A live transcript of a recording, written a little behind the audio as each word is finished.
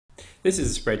This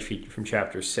is a spreadsheet from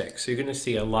chapter 6. So you're going to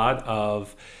see a lot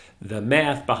of the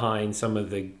math behind some of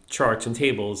the charts and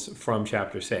tables from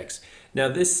chapter 6. Now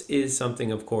this is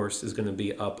something, of course, is going to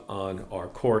be up on our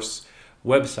course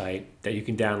website that you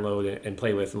can download and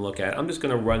play with and look at. I'm just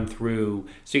going to run through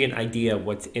so you get an idea of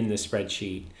what's in the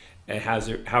spreadsheet and how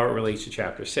it relates to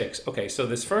chapter 6. Okay, so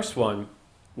this first one,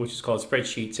 which is called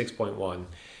Spreadsheet 6.1,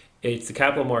 it's the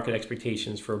capital market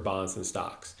expectations for bonds and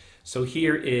stocks. So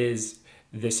here is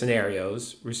the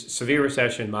scenarios: severe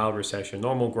recession, mild recession,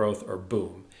 normal growth, or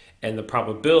boom, and the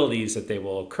probabilities that they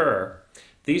will occur.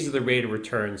 These are the rate of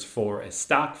returns for a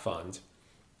stock fund,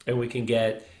 and we can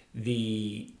get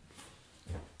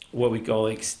what we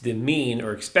call the mean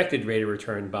or expected rate of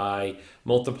return by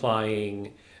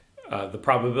multiplying the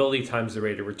probability times the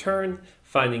rate of return,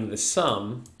 finding the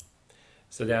sum.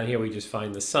 So down here we just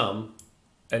find the sum,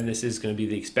 and this is going to be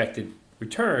the expected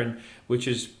return, which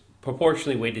is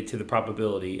proportionally weighted to the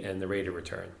probability and the rate of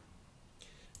return.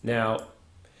 Now,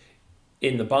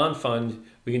 in the bond fund,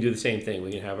 we can do the same thing.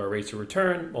 We can have our rates of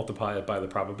return, multiply it by the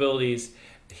probabilities.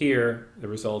 Here, the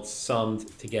results summed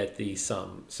to get the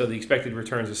sum. So the expected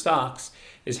returns of stocks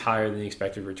is higher than the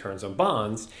expected returns on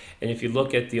bonds. And if you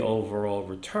look at the overall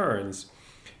returns,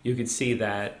 you can see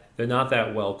that they're not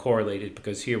that well correlated,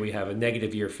 because here we have a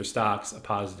negative year for stocks, a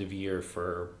positive year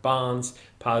for bonds,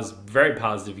 very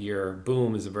positive year.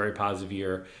 Boom is a very positive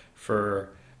year for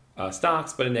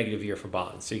stocks, but a negative year for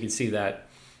bonds. So you can see that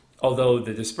although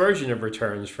the dispersion of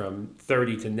returns from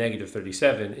 30 to negative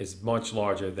 37 is much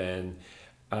larger than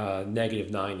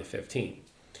negative 9 to 15.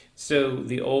 So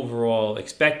the overall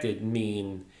expected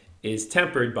mean is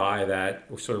tempered by that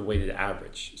sort of weighted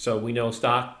average. So we know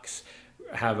stocks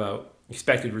have a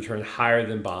expected return higher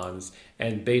than bonds,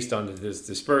 and based on this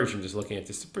dispersion, just looking at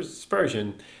this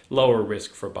dispersion, lower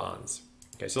risk for bonds.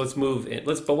 Okay, so let's move in.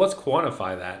 Let's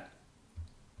quantify that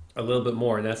a little bit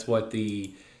more, and that's what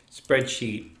the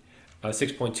spreadsheet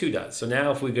 6.2 does. So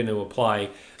now if we're going to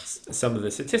apply some of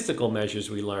the statistical measures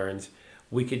we learned,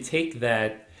 we could take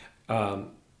that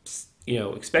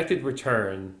expected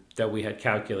return that we had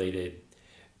calculated,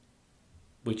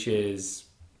 which is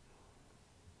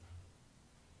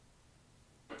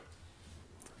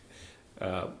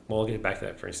we'll get back to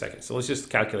that for a second. So let's just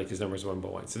calculate these numbers one by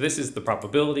one. So this is the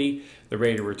probability, the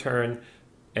rate of return,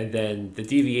 and then the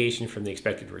deviation from the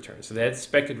expected return. So that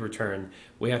expected return,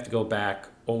 we have to go back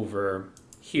over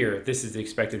here. This is the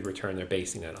expected return they're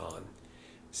basing that on.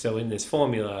 So in this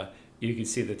formula, you can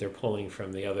see that they're pulling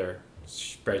from the other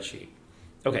spreadsheet.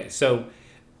 Okay, so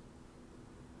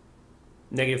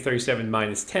negative 37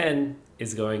 minus 10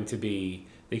 is going to be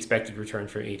the expected return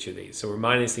for each of these. So we're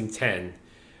minusing 10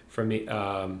 from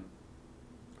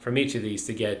each of these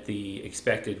to get the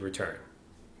expected return.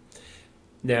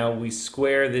 Now we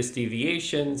square this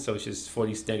deviation, so it's just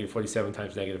negative 47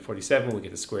 times negative 47, we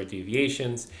get the squared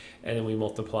deviations, and then we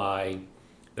multiply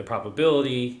the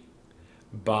probability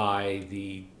by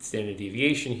the standard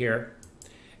deviation here,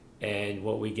 and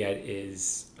what we get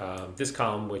is this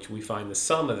column, which we find the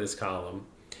sum of this column,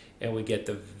 and we get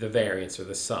the variance, or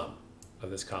the sum of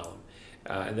this column.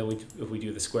 And then if we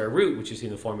do the square root, which you see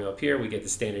in the formula up here, we get the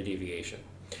standard deviation.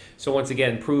 So once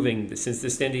again, proving that since the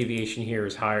standard deviation here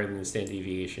is higher than the standard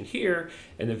deviation here,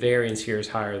 and the variance here is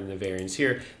higher than the variance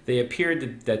here, that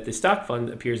the stock fund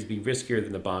appears to be riskier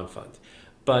than the bond fund.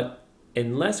 But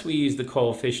unless we use the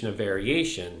coefficient of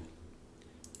variation,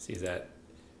 if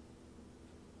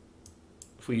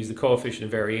we use the coefficient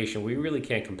of variation, we really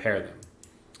can't compare them.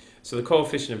 So the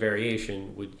coefficient of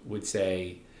variation would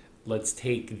say, let's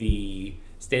take the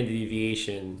standard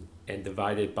deviation and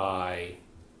divide it by,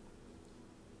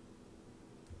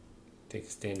 take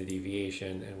the standard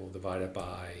deviation and we'll divide it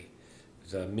by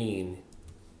the mean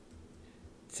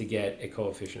to get a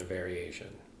coefficient of variation.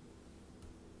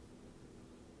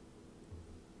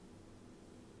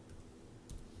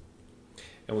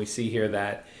 And we see here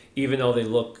that even though they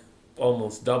look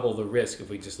almost double the risk, if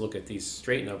we just look at these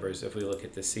straight numbers, if we look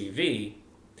at the CV,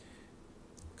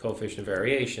 coefficient of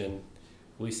variation,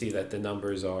 we see that the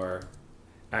numbers are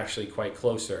actually quite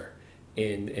closer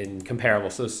in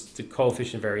comparable. So the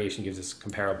coefficient of variation gives us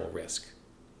comparable risk.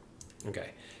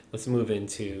 Okay, let's move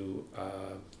into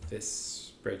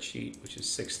this spreadsheet, which is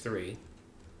 6.3.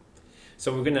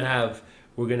 So we're going to have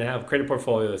a credit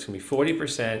portfolio that's going to be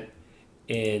 40%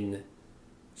 in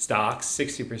stocks,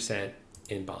 60%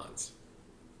 in bonds.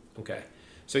 Okay,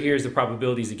 so here's the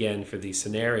probabilities again for these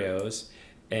scenarios.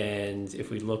 And if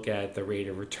we look at the rate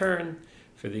of return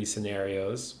for these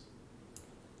scenarios,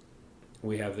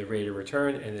 we have the rate of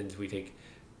return, and then we take,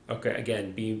 okay,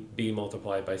 again, B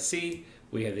multiplied by C,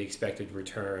 we have the expected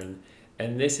return.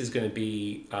 And this is going to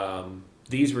be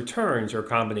these returns are a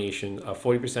combination of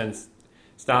 40%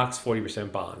 stocks,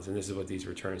 40% bonds, and this is what these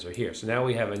returns are here. So now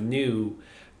we have a new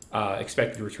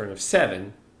expected return of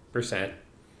 7%,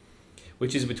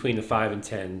 which is between the 5 and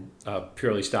 10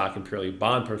 purely stock and purely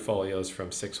bond portfolios from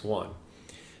 6-1.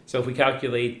 So if we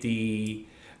calculate the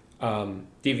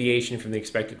deviation from the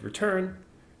expected return,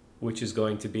 which is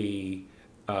going to be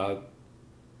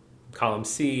column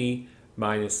C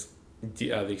minus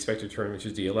the expected return, which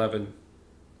is D11,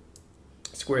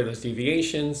 square those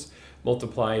deviations,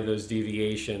 multiply those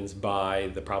deviations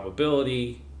by the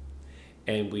probability,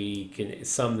 and we can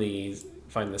sum these,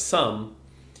 find the sum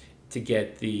to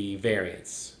get the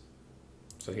variance.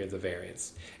 So here's the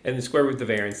variance. And then square root the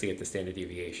variance to get the standard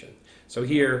deviation. So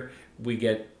here we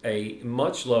get a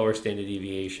much lower standard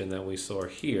deviation than we saw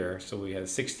here. So we have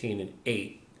 16 and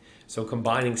 8. So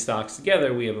combining stocks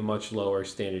together, we have a much lower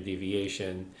standard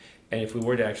deviation. And if we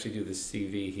were to actually do the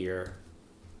CV here,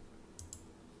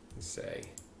 let's say,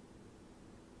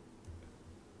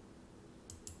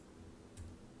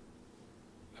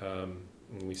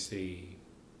 we see,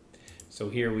 so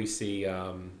here we see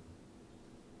a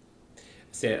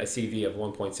CV of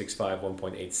 1.65,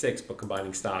 1.86, but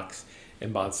combining stocks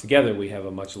and bonds together, we have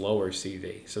a much lower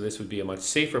CV. So this would be a much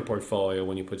safer portfolio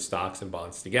when you put stocks and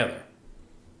bonds together.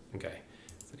 Okay,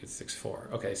 let's look at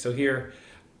 6.4. Okay, so here,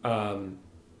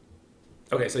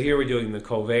 we're doing the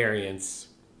covariance.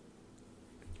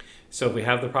 So if we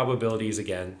have the probabilities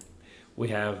again, we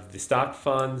have the stock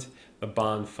fund, the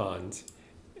bond fund,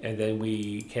 and then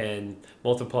we can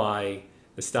multiply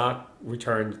the stock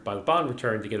return by the bond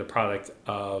return to get a product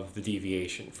of the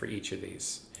deviation for each of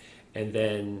these. And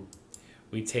then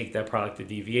we take that product of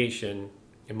deviation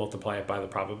and multiply it by the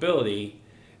probability,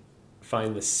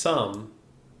 find the sum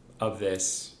of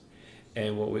this,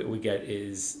 and what we get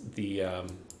is the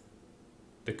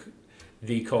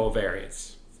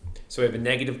covariance. So we have a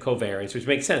negative covariance, which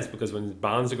makes sense because when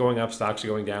bonds are going up, stocks are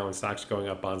going down. When stocks are going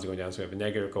up, bonds are going down. So we have a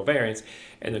negative covariance.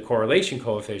 And the correlation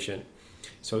coefficient,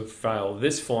 so if we file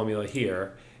this formula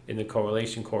here in the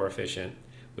correlation coefficient,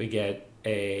 we get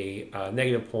a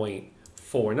negative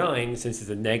 0.49. Since it's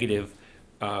a negative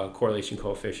correlation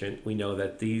coefficient, we know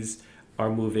that these are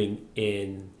moving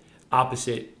in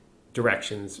opposite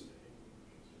directions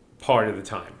part of the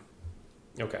time.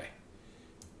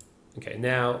 Okay,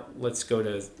 now let's go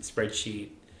to spreadsheet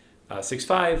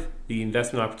 6.5, the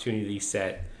investment opportunity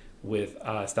set with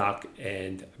stock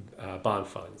and bond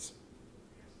funds.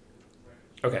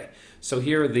 Okay, so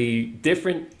here are the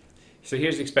different, so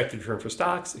here's the expected return for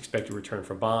stocks, expected return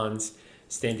for bonds,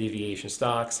 standard deviation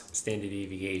stocks, standard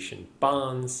deviation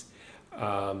bonds.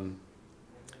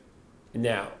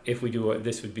 Now, if we do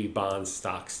this would be bonds,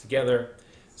 stocks together.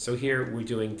 So here we're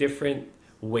doing different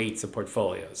weights of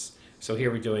portfolios. So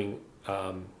here we're doing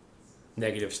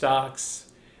negative stocks,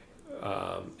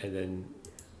 and then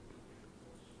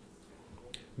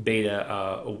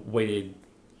beta weighted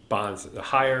bonds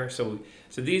higher. So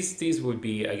these would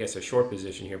be, I guess, a short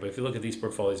position here. But if you look at these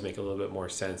portfolios, make a little bit more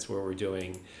sense where we're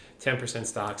doing 10%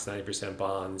 stocks, 90%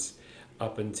 bonds,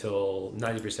 up until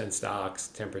 90% stocks,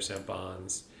 10%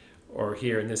 bonds. Or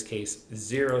here in this case,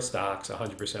 0 stocks,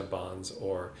 100% bonds,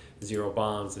 or 0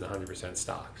 bonds and 100%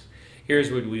 stocks.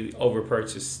 Here's where we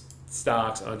overpurchase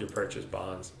stocks, underpurchase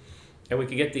bonds. And we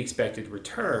can get the expected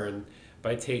return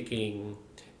by taking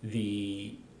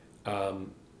the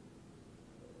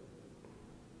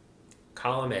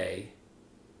column A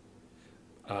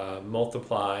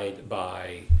multiplied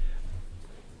by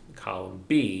column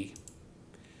B.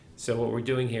 So what we're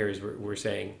doing here is we're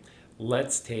saying,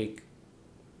 let's take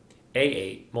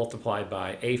A8 multiplied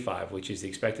by A5, which is the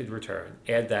expected return,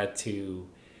 add that to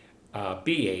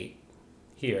B8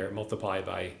 here, multiplied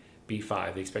by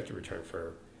B5, the expected return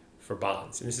for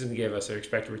bonds. And this is going to give us our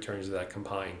expected returns of that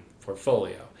combined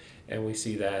portfolio. And we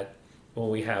see that when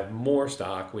we have more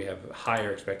stock, we have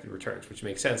higher expected returns, which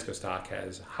makes sense because stock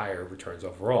has higher returns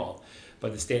overall.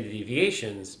 But the standard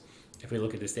deviations, if we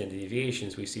look at the standard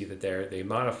deviations, we see that they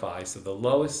modify. So the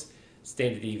lowest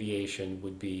standard deviation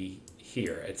would be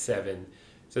here at 7.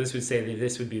 So this would say that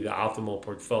this would be the optimal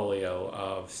portfolio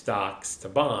of stocks to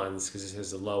bonds because this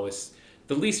has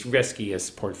the least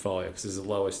riskiest portfolio because this is the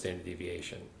lowest standard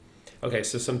deviation. Okay,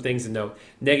 so some things to note.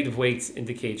 Negative weights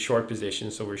indicate short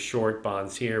positions. So we're short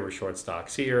bonds here, we're short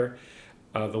stocks here.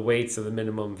 The weights of the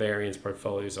minimum variance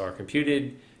portfolios are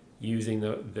computed using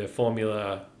the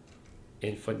formula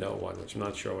in footnote 1, which I'm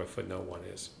not sure what footnote 1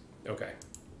 is. Okay,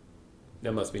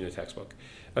 that must be in the textbook.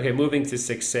 Okay, moving to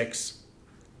 6.6.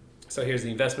 So here's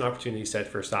the investment opportunity set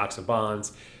for stocks and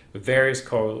bonds with various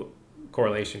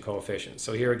correlation coefficients.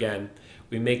 So here again,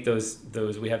 we make those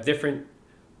we have different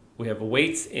we have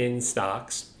weights in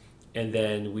stocks, and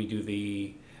then we do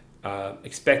the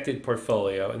expected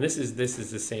portfolio, and this is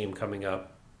the same coming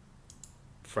up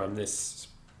from this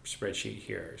spreadsheet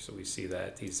here. So we see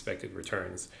that these expected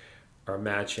returns are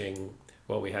matching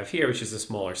what we have here, which is a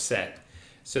smaller set.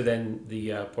 So then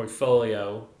the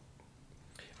portfolio,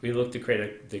 we look to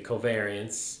create the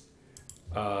covariance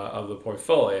of the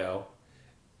portfolio,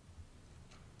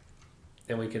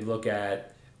 and we can look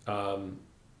at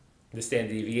the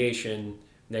standard deviation,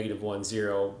 -1,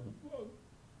 0,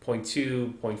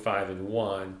 0.2, 0.5, and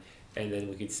 1, and then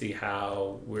we can see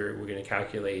how we're going to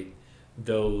calculate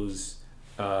those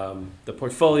the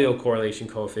portfolio correlation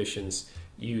coefficients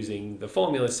using the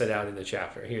formulas set out in the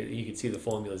chapter. Here you can see the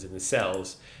formulas in the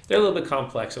cells. They're a little bit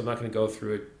complex, so I'm not going to go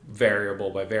through it variable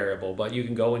by variable, but you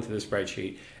can go into the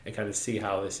spreadsheet and kind of see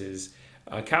how this is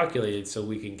calculated, so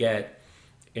we can get,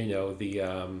 you know, the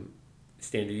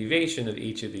standard deviation of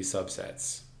each of these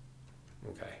subsets.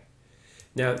 Okay.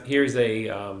 Now here's a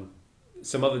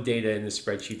some other data in the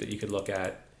spreadsheet that you could look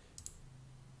at.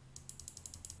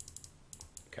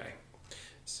 Okay.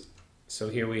 So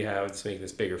here we have, let's make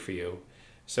this bigger for you.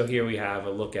 So here we have a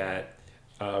look at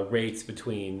rates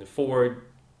between Ford,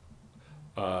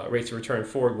 rates of return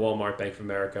Ford, Walmart, Bank of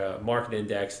America, market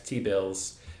index,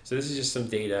 T-bills. So this is just some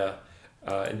data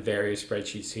in various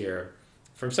spreadsheets here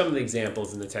from some of the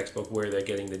examples in the textbook where they're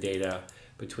getting the data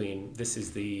between, this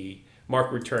is the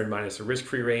market return minus the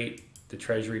risk-free rate, the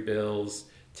treasury bills,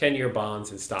 10-year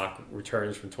bonds and stock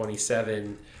returns from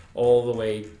 27 all the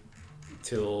way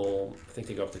till, I think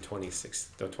they go up to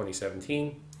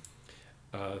 2017.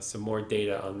 Some more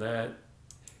data on that,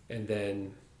 and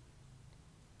then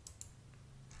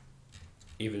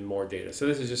even more data. So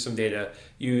this is just some data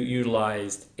you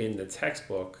utilized in the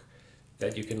textbook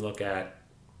that you can look at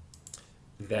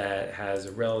that has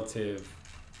a relative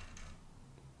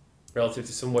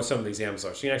to what some of the examples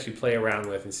are. So you can actually play around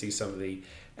with and see some of the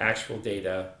actual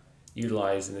data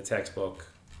utilized in the textbook.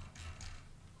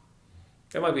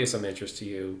 That might be of some interest to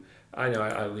you. I know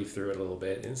I leaf through it a little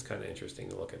bit, and it's kind of interesting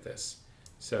to look at this.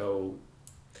 So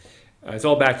it's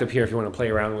all backed up here if you want to play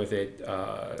around with it,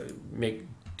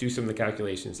 do some of the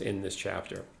calculations in this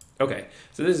chapter. Okay,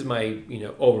 so this is my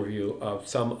overview of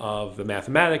some of the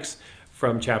mathematics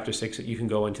from chapter 6 that you can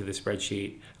go into the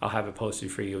spreadsheet. I'll have it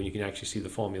posted for you, and you can actually see the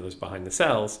formulas behind the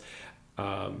cells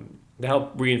to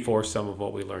help reinforce some of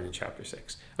what we learned in chapter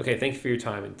 6. Okay, thank you for your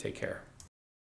time, and take care.